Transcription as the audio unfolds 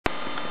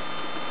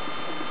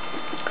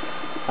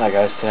Hi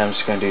guys, today I'm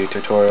just going to do a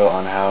tutorial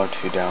on how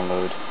to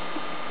download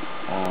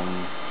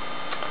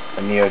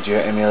a Neo Geo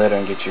emulator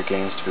and get your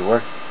games to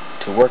work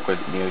with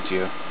Neo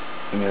Geo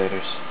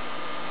emulators.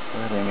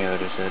 Where are the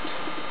emulators at?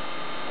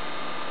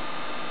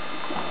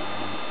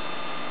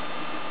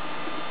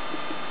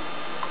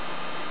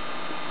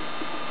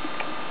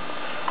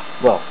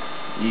 Well,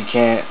 you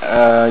can't.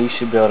 You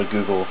should be able to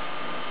Google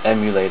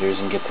emulators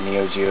and get the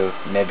Neo Geo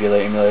Nebula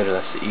emulator.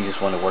 That's the easiest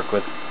one to work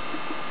with.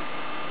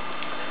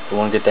 The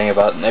one good thing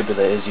about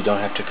Nebula is you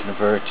don't have to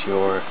convert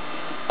your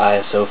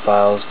ISO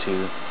files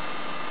to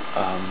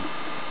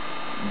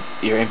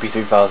your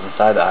MP3 files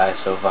inside the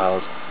ISO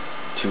files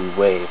to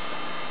WAV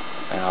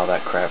and all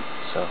that crap.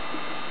 So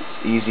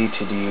it's easy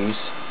to use,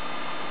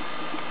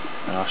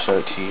 and I'll show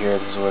it to you here.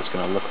 This is what it's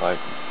going to look like.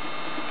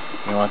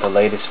 You want the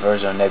latest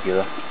version of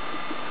Nebula,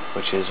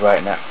 which is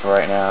right now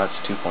it's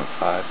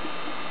 2.5.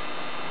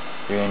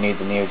 You're going to need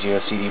the Neo Geo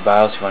CD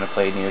BIOS if you want to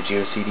play Neo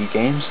Geo CD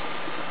games.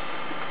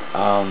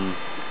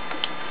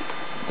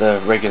 The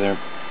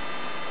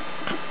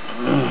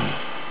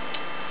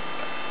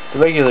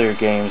regular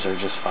games are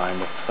just fine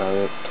to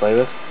play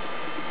with.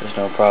 There's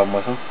no problem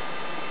with them.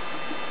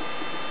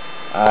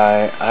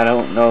 I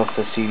don't know if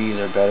the CDs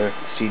are better,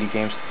 CD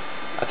games.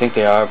 I think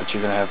they are, but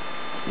you're going to have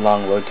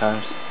long load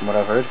times from what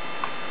I've heard.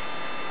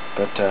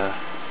 But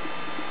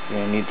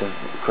you need the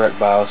correct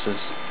BIOSes.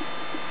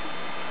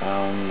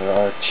 There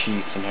are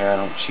cheats in here. I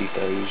don't cheat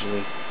though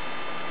usually.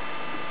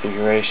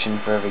 Configuration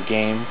for every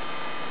game.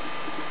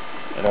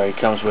 It already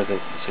comes with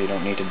it, so you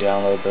don't need to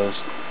download those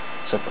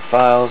separate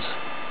files.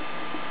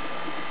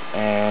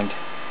 And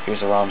here's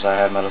the ROMs I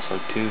have: Metal Slug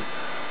 2,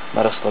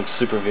 Metal Slug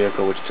Super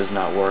Vehicle, which does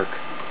not work,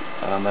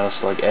 Metal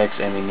Slug X,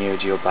 and the Neo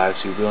Geo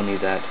BIOS. You will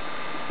need that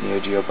Neo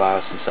Geo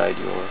BIOS inside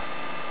your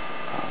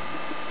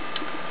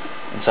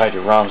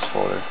ROMs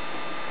folder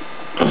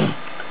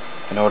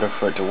in order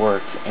for it to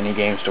work. Any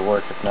games to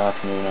work. If not,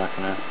 then you're not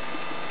gonna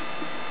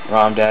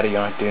ROM data. You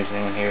don't have to do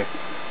anything in here.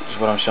 Just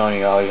what I'm showing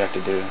you. All you have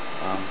to do.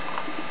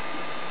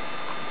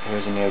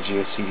 Here's a Neo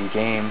Geo CD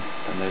game,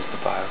 and there's the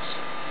BIOS.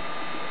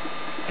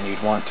 And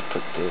you'd want to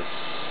put this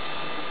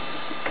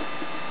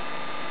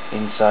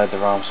inside the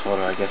ROMs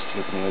folder, I guess, to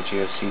get the Neo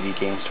Geo CD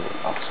games to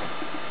work also.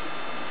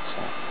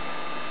 So,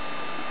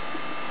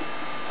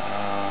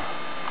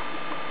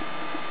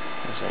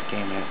 where's that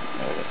game at?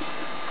 There it is.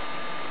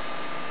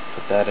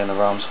 Put that in the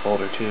ROMs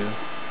folder too.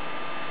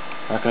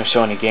 I'm not going to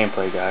show any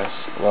gameplay, guys.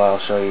 Well, I'll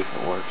show you if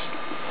it works.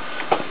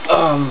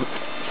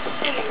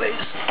 Anyways,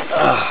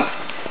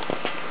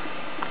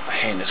 my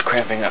hand is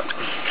cramping up.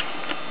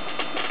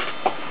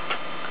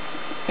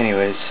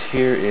 Anyways,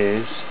 here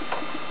is.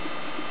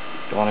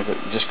 You want to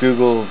just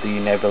Google the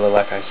Nebula,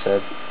 like I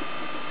said,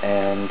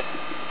 and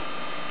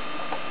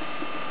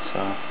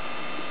so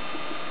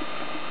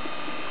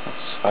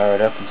let's fire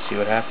it up and see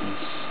what happens.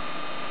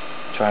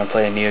 Try and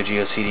play a Neo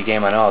Geo CD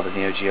game. I know all the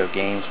Neo Geo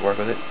games work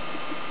with it,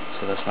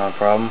 so that's not a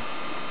problem.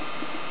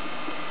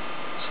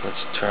 So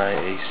let's try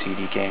a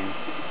CD game.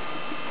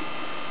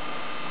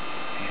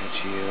 Neo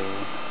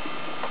Geo.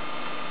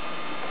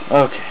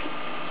 Okay.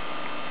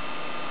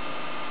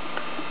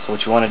 So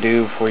what you want to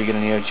do before you get a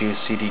Neo Geo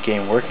CD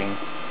game working is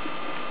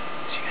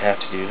you have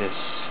to do this.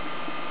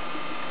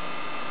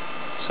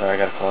 Sorry, I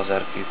gotta close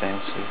out a few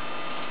things too.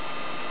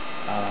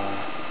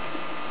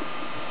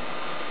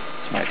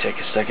 This might take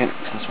a second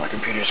since my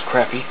computer's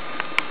crappy.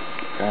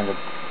 Kinda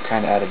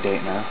out of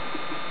date now.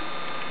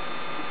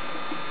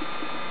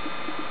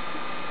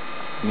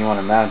 And you want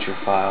to mount your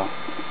file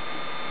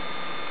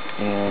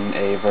in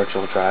a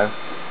virtual drive,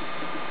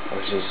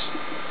 which is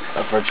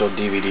a virtual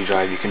DVD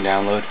drive you can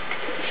download.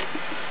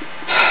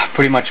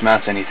 Pretty much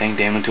mounts anything.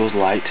 Daemon Tools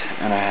Lite,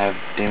 and I have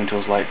Daemon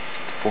Tools Lite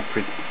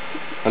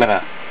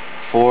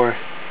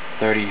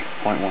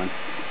 430.1.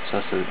 So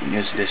that's the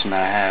newest edition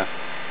that I have.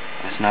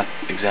 It's not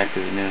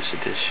exactly the newest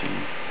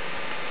edition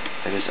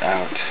that is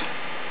out.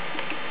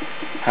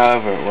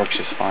 However, it works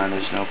just fine.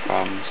 There's no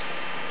problems.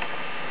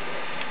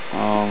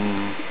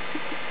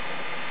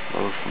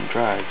 Load from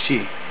drive.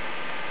 Gee.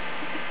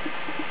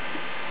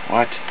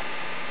 What?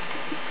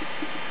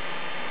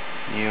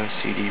 Neo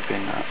CD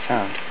bin not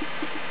found.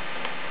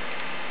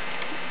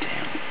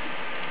 Damn.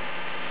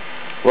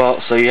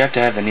 Well, so you have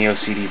to have the Neo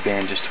CD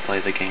bin just to play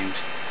the games,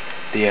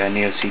 the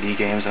Neo CD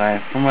games.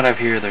 And from what I've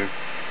heard, they're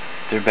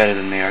better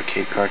than the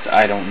arcade carts.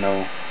 I don't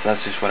know.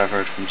 That's just what I've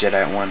heard from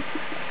Jedi1.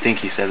 I think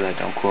he said that.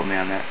 Don't quote me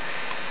on that.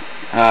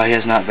 He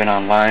has not been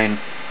online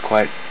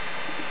quite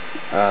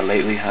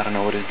lately. I don't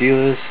know what his deal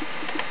is.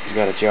 He's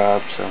got a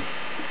job, so.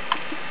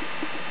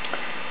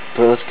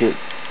 But let's get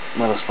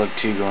Metal Slug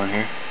 2 going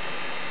here.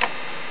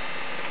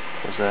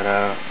 Close that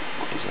out.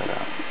 Close that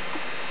out.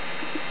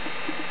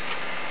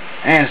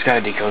 And it's got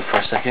to decode for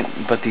a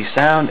second. But the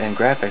sound and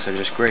graphics are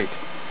just great.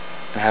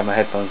 I have my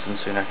headphones in,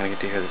 so you're not going to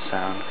get to hear the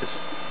sound, because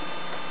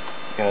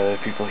you got other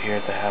people here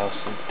at the house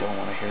that don't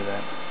want to hear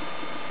that.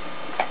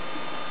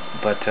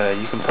 But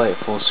you can play it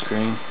full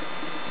screen.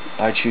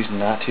 I choose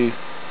not to.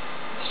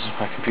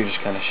 My computer's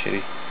kind of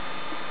shitty.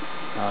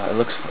 It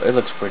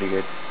looks pretty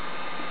good.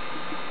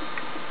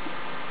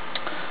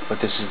 but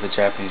this is the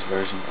Japanese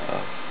version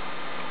of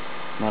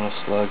Metal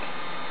Slug.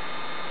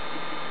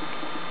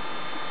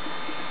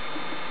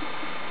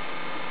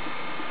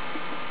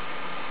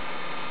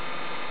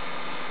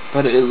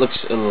 But it looks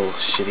a little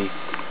shitty,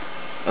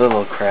 a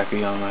little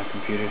crappy on my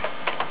computer.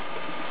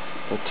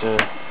 But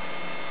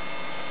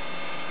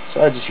so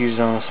I just use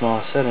it on the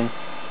smallest setting.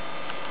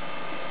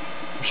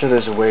 I'm sure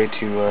there's a way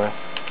to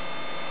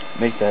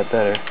make that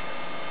better.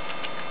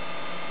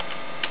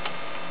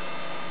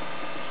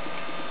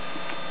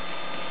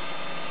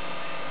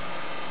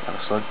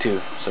 Metal Slug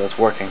 2, so it's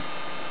working.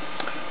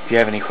 If you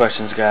have any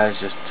questions, guys,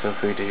 just feel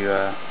free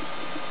to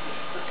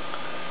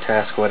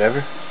ask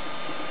whatever.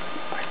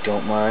 I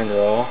don't mind at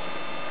all.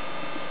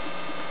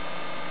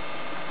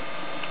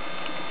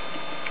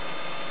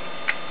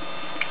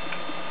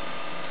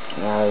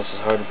 This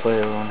is hard to play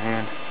with one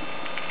hand.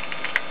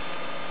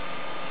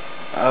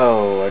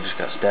 Oh, I just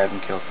got stabbed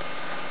and killed.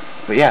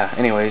 But yeah,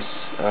 anyways,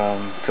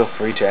 feel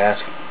free to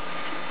ask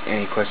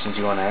any questions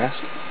you want to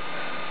ask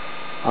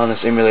on this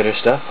emulator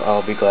stuff.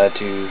 I'll be glad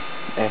to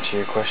answer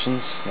your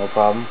questions, no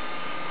problem.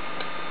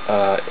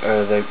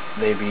 Or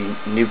they be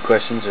noob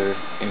questions or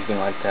anything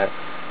like that.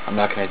 I'm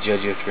not going to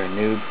judge you if you're a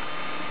noob.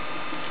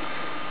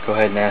 Go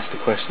ahead and ask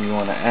the question you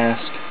want to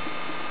ask.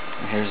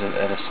 And here's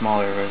at a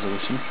smaller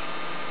resolution,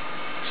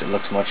 so it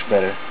looks much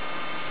better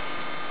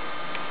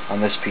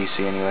on this PC.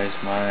 Anyways,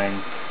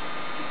 mine.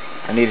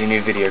 I need a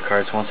new video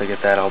card, so once I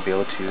get that, I'll be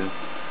able to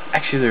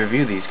actually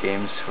review these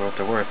games for what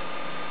they're worth.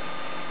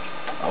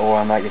 Or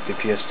I might get the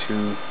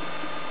PS2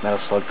 Metal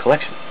Slug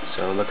collection.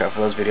 So look out for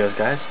those videos,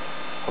 guys.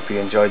 Hope you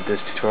enjoyed this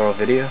tutorial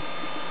video,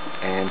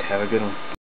 and have a good one.